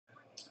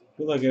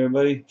Good luck,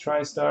 everybody.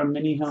 Tristar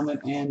mini helmet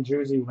and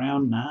jersey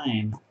round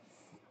 9.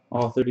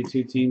 All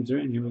 32 teams are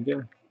in. Here we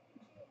go.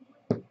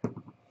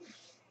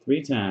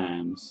 3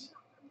 times.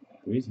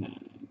 3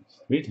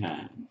 times. 3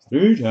 times.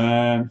 3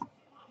 times.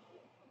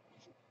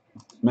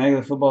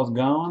 Magla football's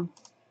gone.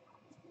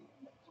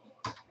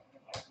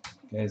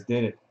 You guys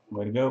did it.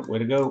 Way to go. Way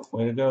to go.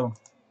 Way to go.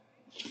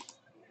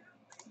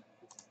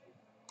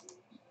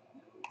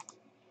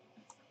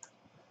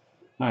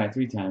 Alright,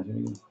 3 times. Here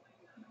we go.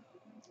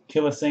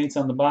 Killer Saints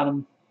on the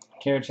bottom.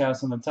 Carriage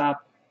House on the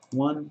top.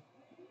 1,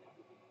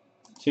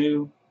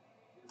 2,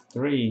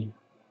 3.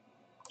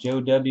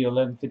 Joe W.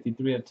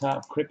 1153 up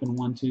top. Crippen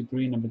 1, 2,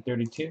 3, number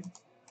 32.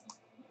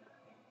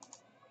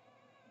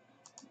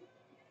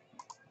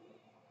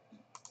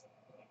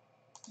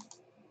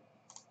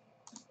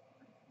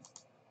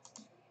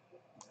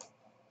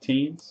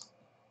 Teams.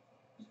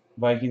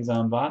 Vikings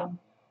on bottom.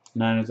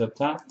 Niners up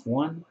top.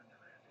 1,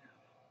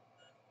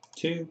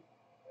 2.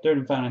 Third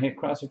and final hit.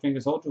 Cross your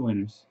fingers. Hold your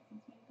winners.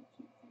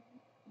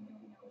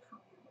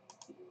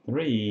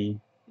 3.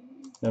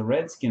 The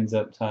Redskins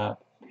up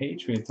top.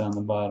 Patriots on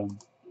the bottom.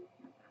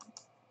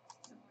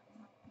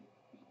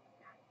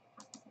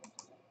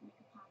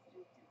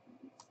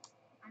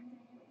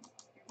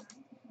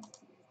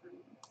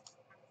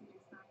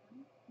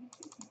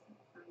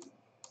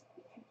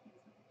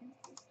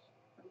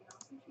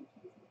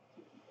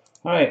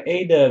 Alright,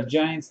 A-Dub,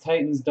 Giants,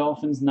 Titans,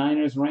 Dolphins,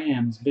 Niners,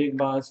 Rams, Big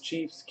Boss,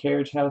 Chiefs,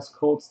 Carriage House,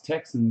 Colts,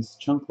 Texans,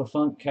 Chunk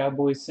LaFunk,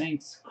 Cowboys,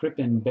 Saints,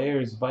 Crippen,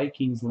 Bears,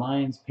 Vikings,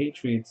 Lions,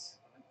 Patriots,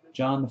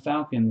 John the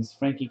Falcons,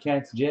 Frankie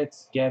Katz,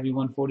 Jets, Gabby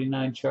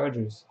 149,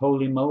 Chargers,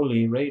 Holy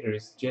Moly,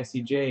 Raiders,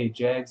 Jesse J,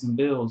 Jags and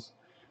Bills,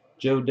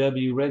 Joe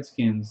W,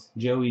 Redskins,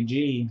 Joey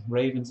G,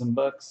 Ravens and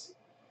Bucks,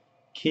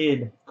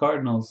 Kid,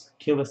 Cardinals,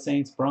 Killer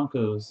Saints,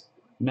 Broncos,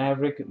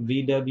 Maverick,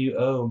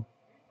 VWO,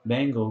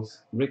 Bengals,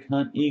 Rick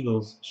Hunt,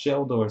 Eagles,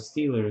 Sheldor,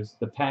 Steelers,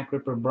 the Pack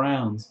Ripper,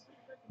 Browns,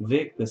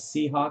 Vic, the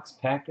Seahawks,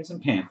 Packers,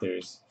 and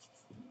Panthers.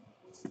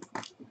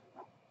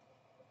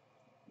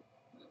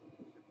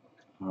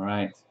 All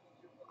right.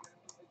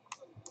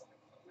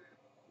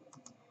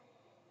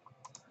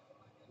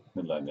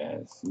 Good luck,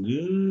 guys.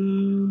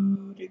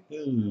 Good. Here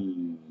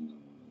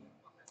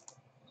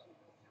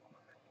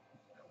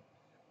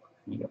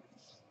we go.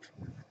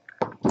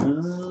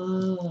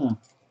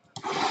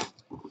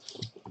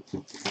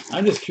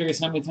 I'm just curious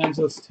how many times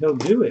he'll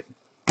do it.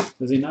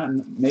 Does he not?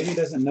 Maybe he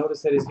doesn't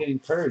notice that he's getting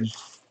purged.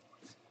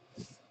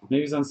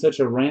 Maybe he's on such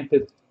a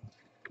rampant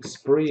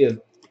spree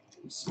of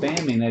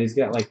spamming that he's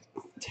got like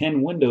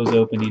 10 windows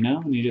open, you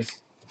know, and he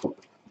just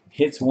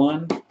hits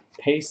one,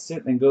 pastes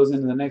it, and goes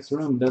into the next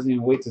room. Doesn't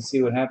even wait to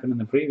see what happened in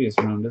the previous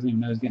room. Doesn't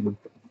even know he's getting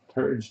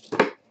purged.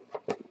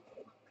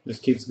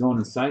 Just keeps going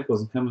in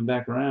cycles and coming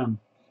back around.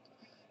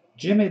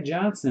 Jimmy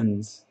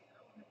Johnson's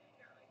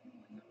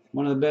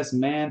one of the best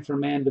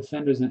man-for-man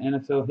defenders in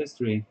NFL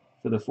history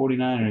for the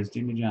 49ers,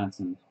 Jimmy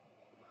Johnson.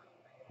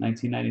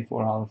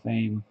 1994 Hall of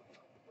Fame.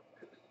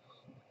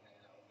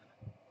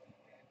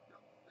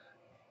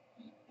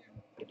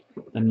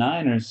 The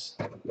Niners,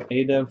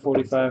 A-Dub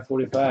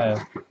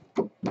 45-45.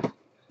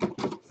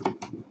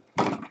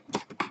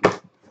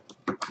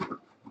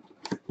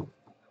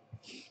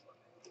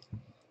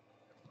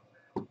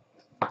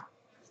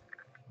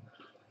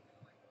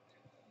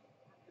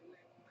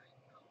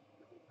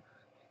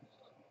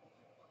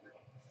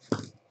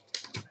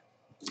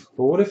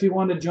 But what if he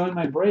wanted to join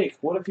my break?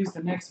 What if he's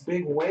the next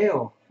big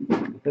whale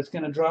that's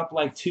going to drop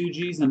like 2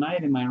 G's a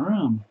night in my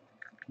room?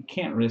 You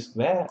can't risk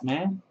that,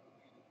 man.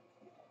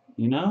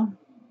 You know?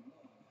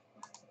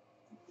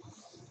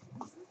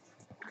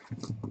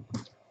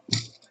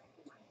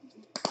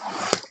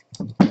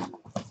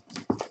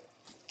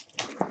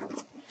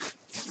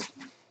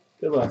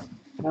 Good luck.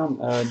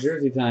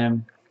 Jersey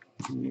time.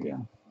 Here you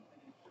go.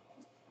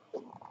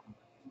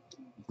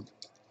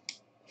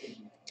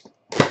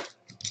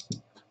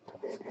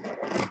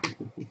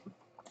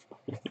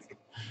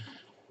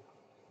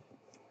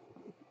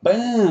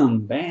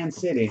 Boom! Band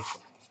City.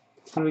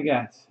 What do we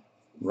got?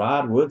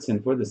 Rod Woodson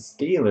for the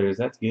Steelers.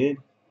 That's good.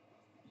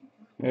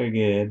 Very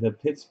good. The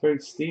Pittsburgh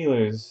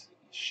Steelers.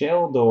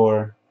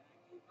 Sheldor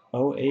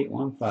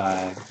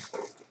 0815.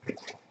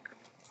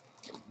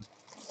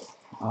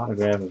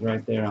 Autograph is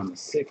right there on the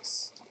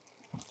 6.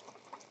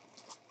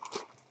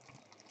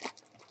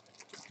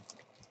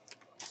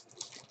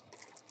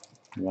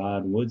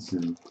 Rod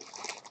Woodson.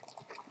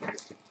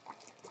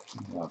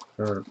 All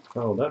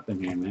curled up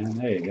in here, man.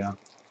 There you go.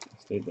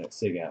 Take that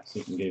cig out so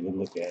you can get a good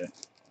look at it.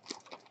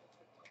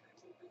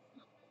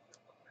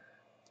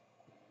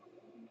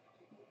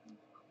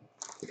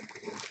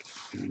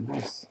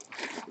 Nice.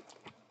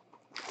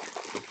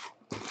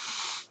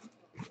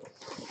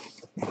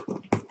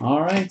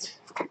 All right.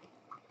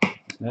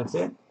 That's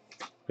it.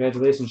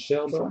 Congratulations,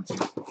 Sheldor.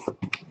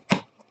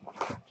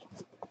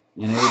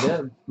 And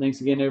A-Dub.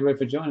 Thanks again, everybody,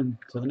 for joining.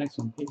 Until the next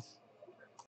one. Peace.